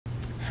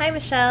Hi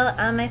Michelle,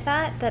 I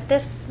thought that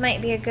this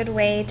might be a good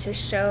way to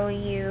show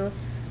you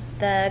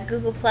the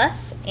Google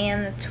Plus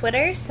and the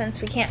Twitter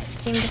since we can't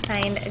seem to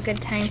find a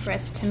good time for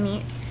us to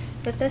meet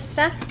with this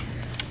stuff.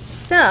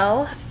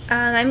 So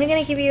I'm going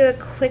to give you a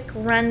quick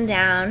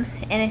rundown,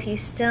 and if you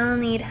still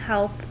need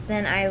help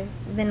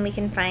then we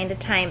can find a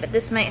time, but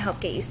this might help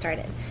get you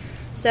started.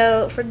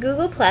 So for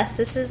Google Plus,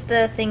 this is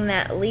the thing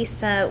that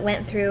Lisa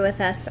went through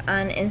with us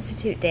on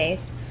Institute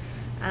Days.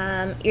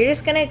 You're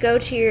just going to go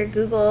to your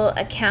Google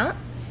account.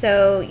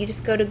 So you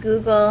just go to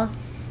Google.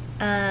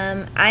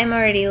 I'm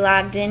already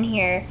logged in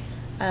here,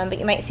 but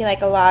you might see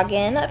like a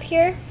login up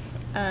here.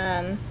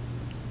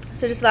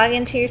 So just log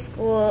into your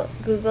school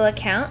Google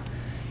account,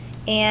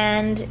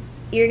 and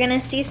you're going to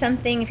see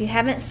something. If you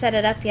haven't set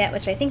it up yet,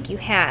 which I think you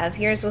have,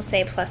 yours will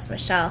say Plus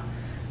Michelle.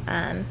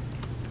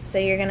 So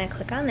you're going to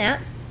click on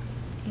that.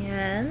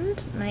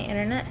 And my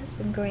internet has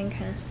been going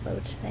kind of slow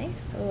today,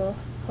 so we'll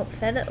hope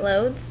that it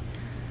loads.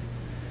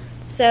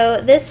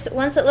 So this,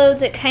 once it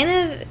loads, it kind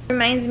of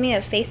reminds me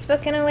of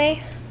Facebook in a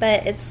way,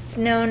 but it's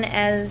known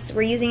as,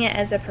 we're using it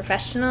as a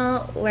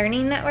professional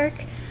learning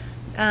network.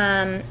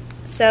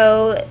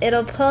 So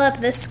it'll pull up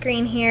this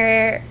screen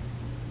here.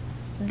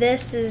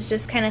 This is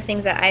just kind of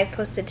things that I've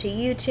posted to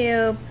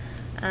YouTube.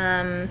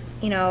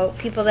 You know,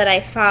 people that I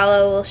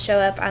follow will show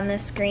up on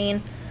this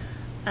screen.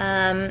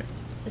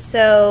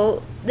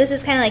 So this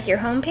is kind of like your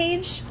home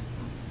page.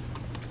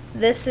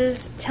 This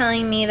is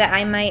telling me that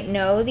I might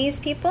know these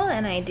people,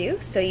 and I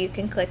do, so you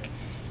can click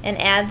and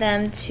add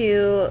them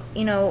to,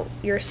 you know,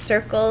 your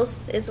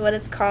circles is what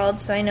it's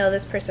called. So I know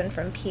this person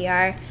from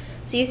PR,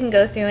 so you can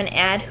go through and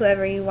add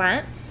whoever you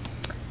want.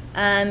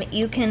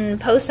 You can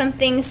post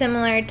something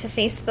similar to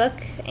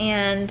Facebook,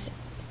 and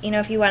you know,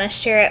 if you want to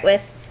share it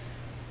with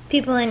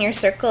people in your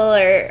circle,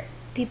 or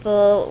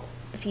people,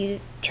 if you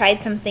tried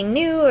something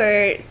new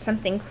or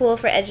something cool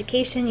for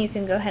education, you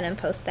can go ahead and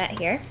post that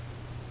here.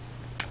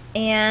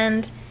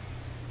 And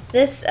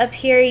this up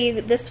here,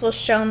 this will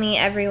show me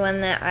everyone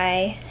that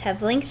I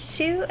have linked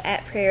to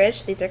at Prairie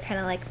Ridge. These are kind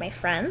of like my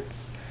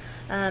friends,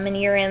 and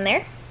you're in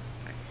there.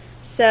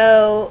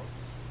 So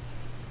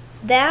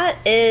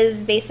that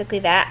is basically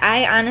that.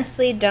 I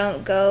honestly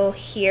don't go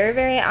here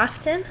very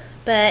often,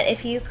 but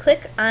if you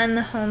click on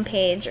the home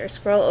page or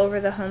scroll over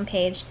the home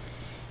page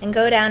and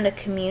go down to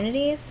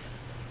communities,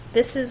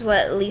 this is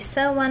what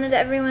Lisa wanted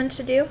everyone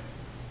to do.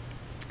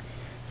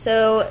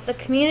 So the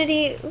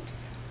community,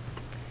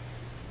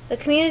 the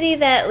community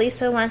that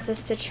Lisa wants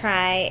us to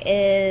try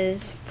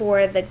is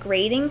for the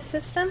grading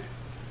system,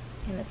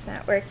 and it's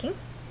not working.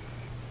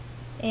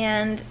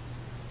 And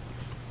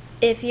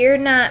if you're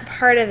not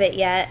part of it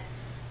yet,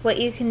 what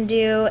you can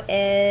do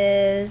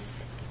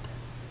is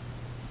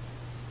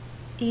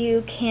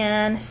you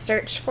can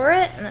search for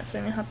it, and that's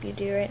what I'm going to help you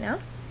do right now.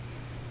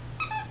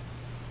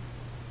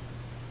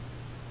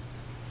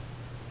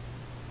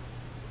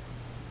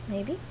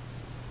 Maybe.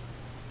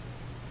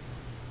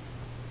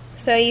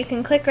 So you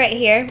can click right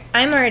here.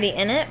 I'm already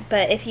in it,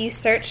 but if you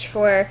search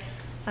for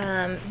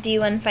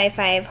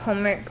D155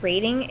 homework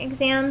grading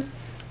exams,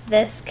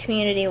 this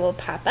community will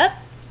pop up.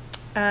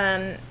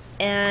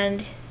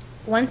 And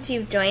once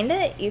you've joined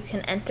it, you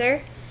can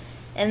enter.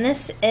 And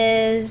this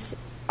is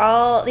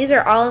these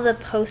are all the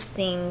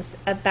postings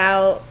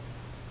about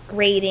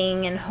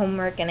grading and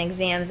homework and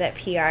exams at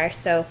PR.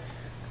 So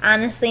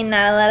honestly,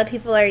 not a lot of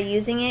people are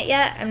using it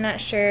yet. I'm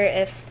not sure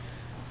if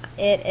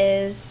it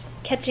is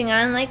catching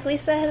on like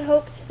Lisa had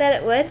hoped that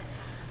it would,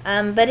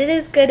 but it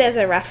is good as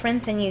a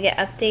reference, and you get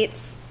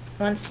updates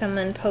once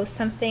someone posts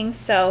something,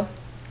 so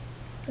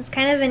it's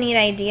kind of a neat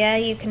idea.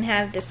 You can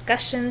have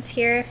discussions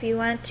here if you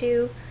want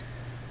to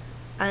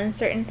on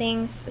certain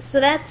things. So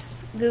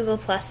that's Google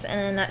Plus in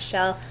a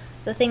nutshell.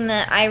 The thing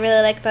that I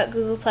really like about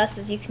Google Plus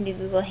is you can do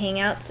Google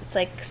Hangouts. It's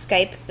like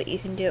Skype, but you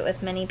can do it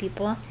with many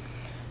people.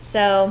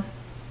 So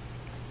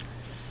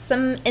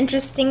some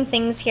interesting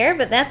things here,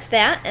 but that's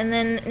that. And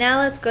then now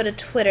let's go to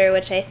Twitter,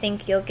 which I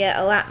think you'll get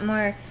a lot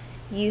more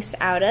use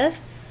out of.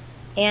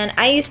 And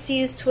I used to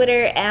use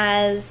Twitter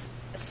as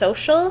a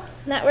social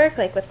network,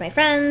 like with my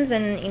friends,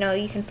 and you know,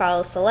 you can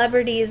follow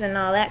celebrities and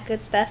all that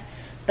good stuff.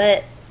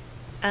 But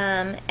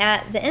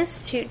at the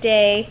Institute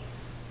Day,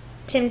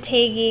 Tim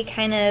Tagey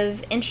kind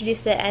of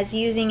introduced it as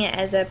using it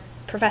as a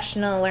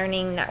professional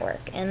learning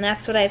network, and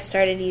that's what I've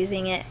started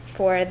using it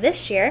for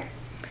this year.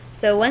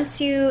 So once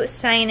you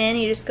sign in,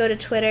 you just go to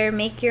Twitter,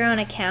 make your own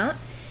account,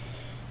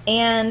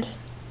 and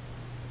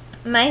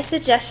my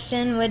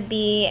suggestion would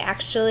be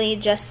actually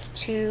just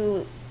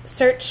to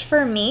search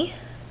for me.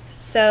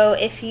 So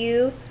if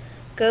you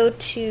go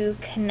to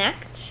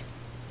Connect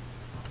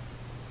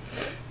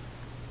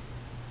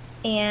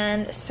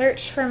and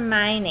search for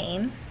my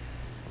name,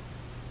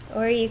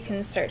 or you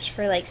can search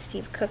for like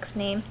Steve Cook's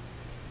name,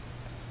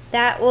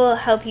 that will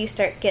help you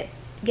start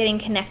getting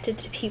connected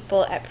to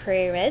people at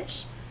Prairie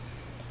Ridge.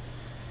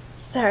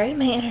 Sorry,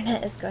 my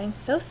internet is going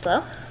so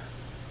slow.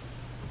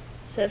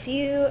 So if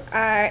you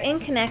are in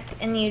Connect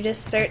and you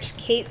just search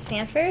Kate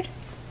Sanford,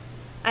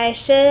 I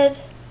should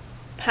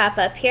pop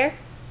up here.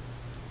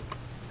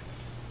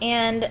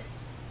 And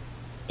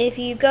if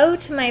you go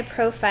to my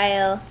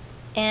profile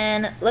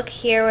and look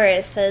here where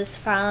it says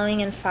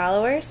following and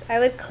followers, I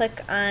would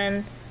click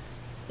on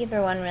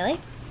either one really,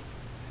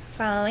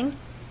 following,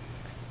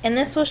 and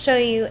this will show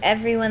you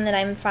everyone that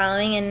I'm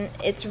following, and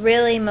it's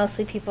really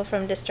mostly people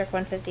from District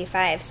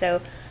 155.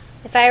 So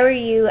if I were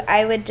you,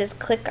 I would just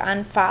click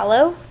on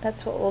follow.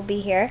 That's what will be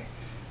here,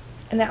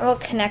 and that will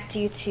connect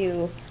you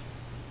to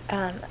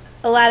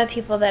a lot of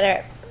people that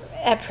are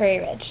at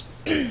Prairie Ridge.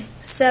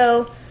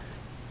 So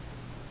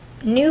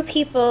new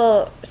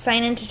people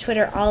sign into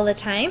Twitter all the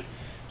time.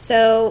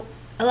 So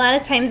a lot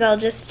of times I'll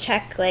just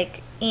check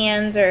like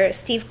Ann's or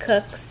Steve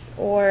Cook's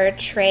or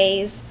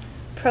Trey's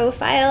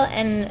profile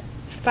and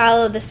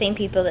follow the same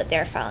people that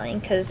they're following,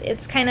 because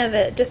it's kind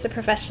of just a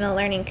professional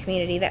learning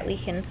community that we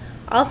can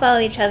all follow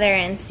each other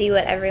and see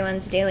what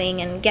everyone's doing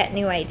and get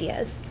new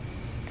ideas.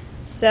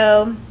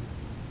 So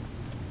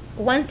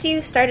once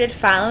you started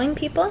following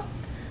people,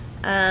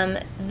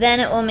 then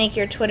it will make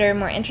your Twitter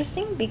more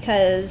interesting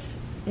because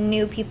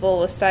new people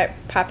will start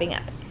popping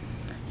up.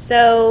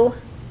 So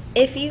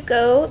if you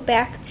go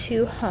back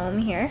to home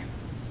here,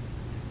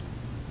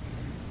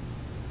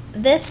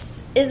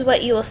 this is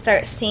what you will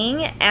start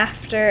seeing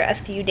after a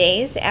few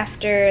days,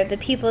 after the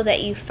people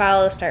that you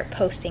follow start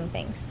posting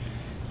things.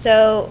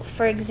 So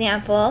for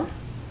example,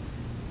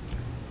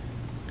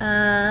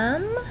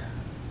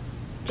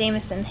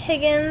 Jameson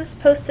Higgins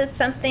posted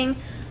something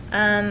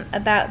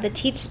about the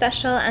Teach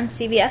Special on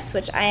CBS,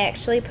 which I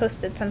actually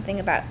posted something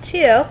about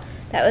too.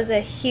 That was a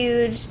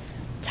huge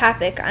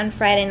topic on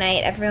Friday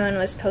night. Everyone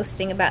was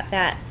posting about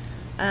that,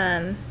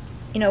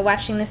 you know,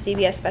 watching the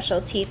CBS special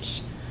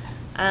Teach.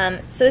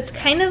 So it's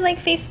kind of like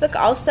Facebook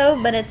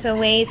also, but it's a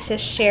way to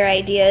share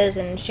ideas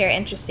and share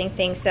interesting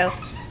things. So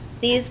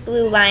these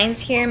blue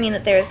lines here mean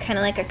that there is kind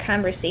of like a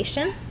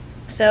conversation.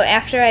 So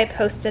after I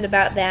posted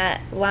about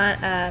that,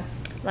 Lana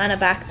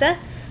Bhakta,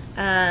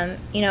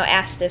 you know,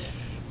 asked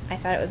if I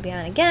thought it would be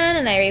on again,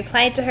 and I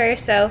replied to her.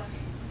 So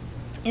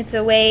it's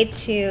a way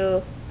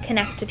to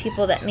connect to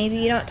people that maybe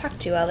you don't talk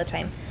to all the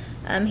time.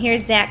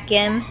 Here's Zach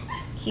Gim.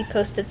 He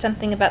posted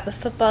something about the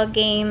football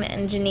game,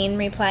 and Janine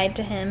replied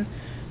to him.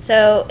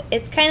 So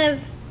it's kind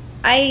of,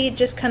 I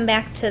just come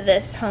back to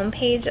this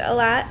homepage a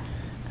lot.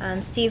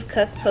 Steve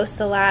Cook posts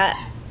a lot.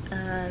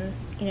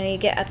 You know, you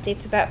get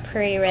updates about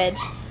Prairie Ridge.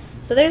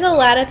 So there's a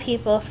lot of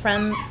people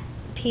from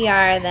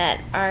PR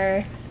that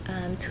are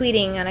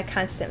tweeting on a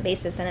constant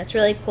basis, and it's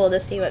really cool to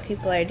see what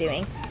people are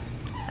doing.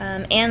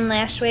 Ann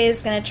Lashway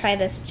is going to try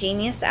this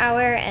Genius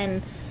Hour,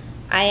 and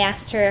I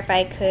asked her if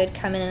I could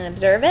come in and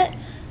observe it.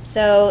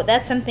 So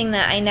that's something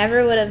that I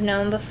never would have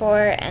known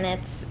before, and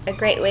it's a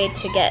great way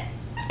to get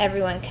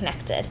everyone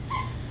connected.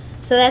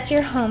 So that's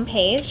your home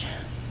page.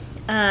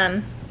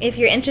 If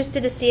you're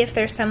interested to see if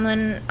there's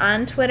someone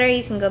on Twitter,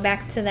 you can go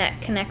back to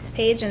that Connect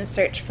page and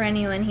search for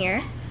anyone here.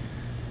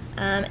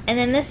 And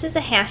then this is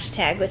a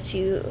hashtag, which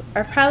you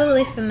are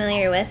probably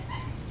familiar with.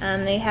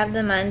 They have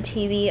them on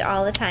TV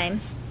all the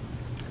time.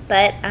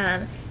 But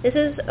this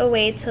is a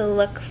way to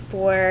look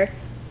for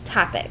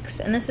topics,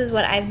 and this is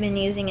what I've been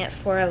using it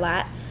for a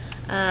lot.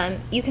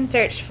 You can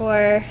search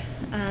for,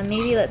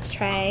 maybe let's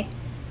try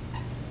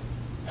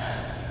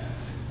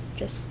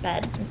just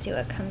SPED and see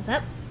what comes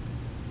up.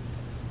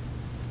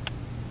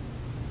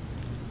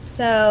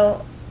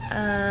 So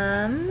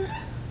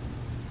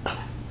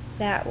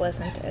that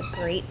wasn't a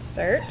great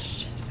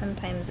search.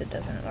 Sometimes it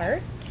doesn't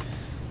work.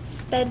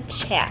 SPED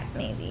chat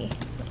maybe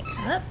might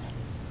come up.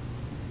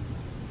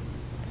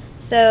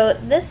 So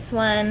this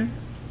one,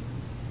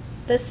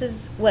 this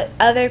is what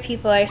other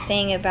people are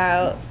saying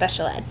about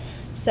special ed.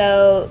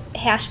 So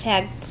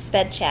hashtag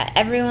SPED chat.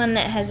 Everyone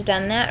that has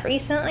done that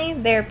recently,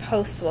 their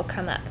posts will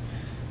come up.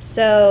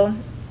 So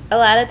a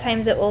lot of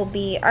times it will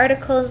be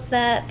articles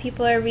that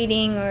people are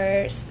reading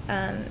or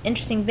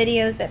interesting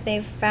videos that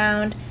they've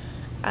found.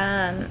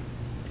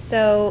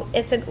 So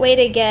it's a way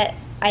to get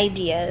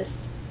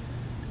ideas.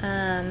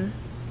 I've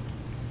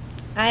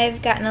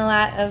gotten a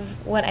lot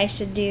of what I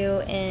should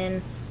do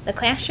in the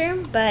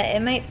classroom, but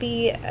it might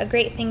be a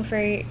great thing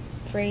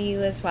for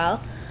you as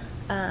well.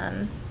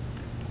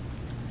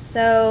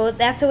 So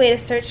that's a way to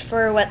search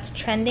for what's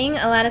trending.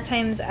 A lot of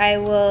times I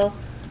will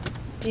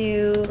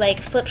do like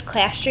flipped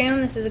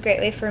classroom. This is a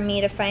great way for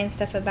me to find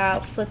stuff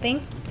about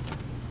flipping.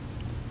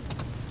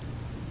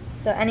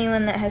 So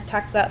anyone that has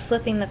talked about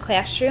flipping the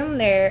classroom,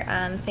 their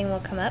thing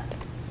will come up.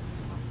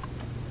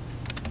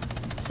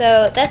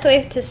 So that's a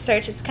way to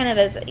search. It's kind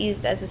of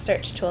used as a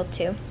search tool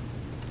too.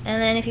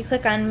 And then if you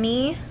click on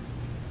me,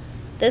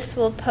 this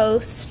will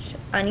post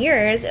on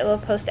yours. It will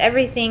post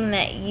everything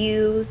that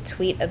you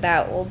tweet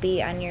about will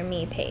be on your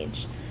me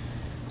page.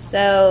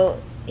 So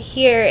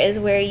here is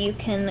where you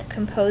can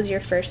compose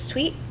your first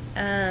tweet.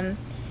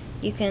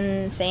 You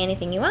can say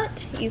anything you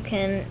want. You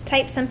can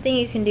type something.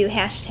 You can do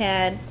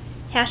hashtag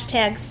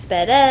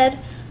SPEDED,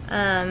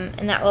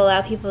 and that will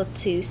allow people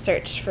to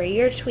search for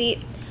your tweet.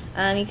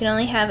 You can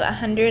only have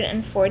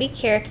 140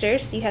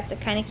 characters, so you have to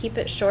kind of keep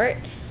it short.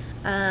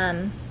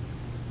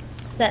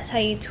 So that's how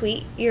you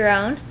tweet your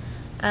own.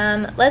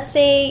 Let's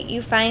say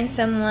you find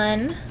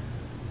someone,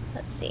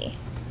 let's see,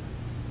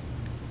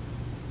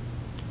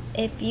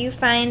 if you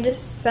find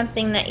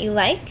something that you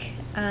like,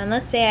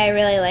 let's say I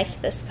really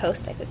liked this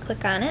post, I could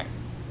click on it.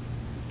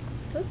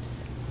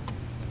 Oops.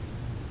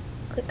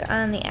 Click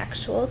on the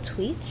actual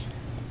tweet,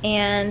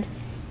 and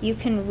you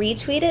can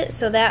retweet it,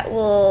 so that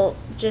will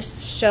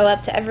just show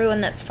up to everyone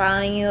that's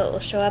following you. It will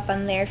show up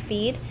on their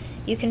feed.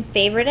 You can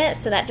favorite it,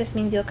 so that just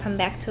means you'll come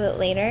back to it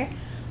later.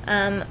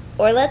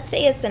 Or let's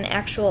say it's an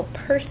actual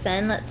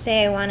person. Let's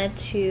say I wanted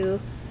to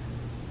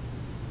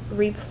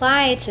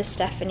reply to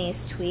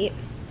Stephanie's tweet.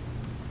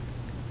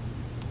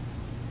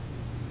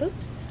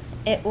 Oops.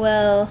 It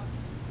will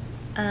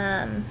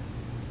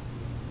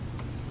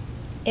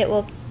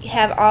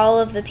have all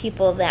of the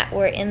people that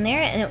were in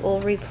there, and it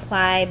will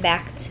reply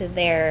back to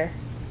their,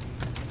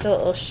 so it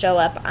will show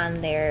up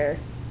on their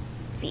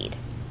feed.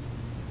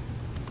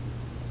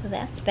 So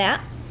that's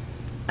that.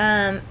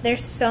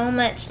 There's so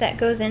much that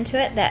goes into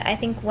it that I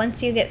think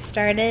once you get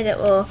started it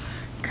will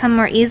come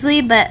more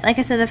easily, but like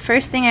I said, the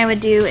first thing I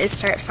would do is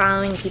start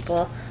following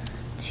people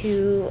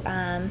to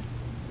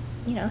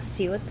you know,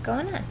 see what's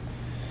going on.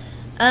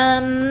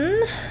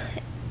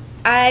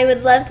 I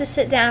would love to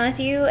sit down with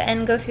you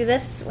and go through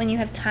this when you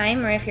have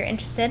time, or if you're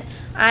interested.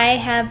 I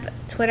have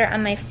Twitter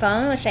on my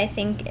phone, which I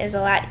think is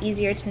a lot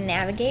easier to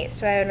navigate,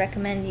 so I would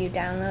recommend you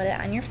download it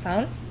on your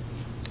phone.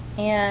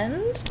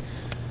 And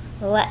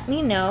let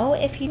me know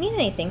if you need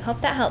anything.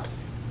 Hope that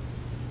helps.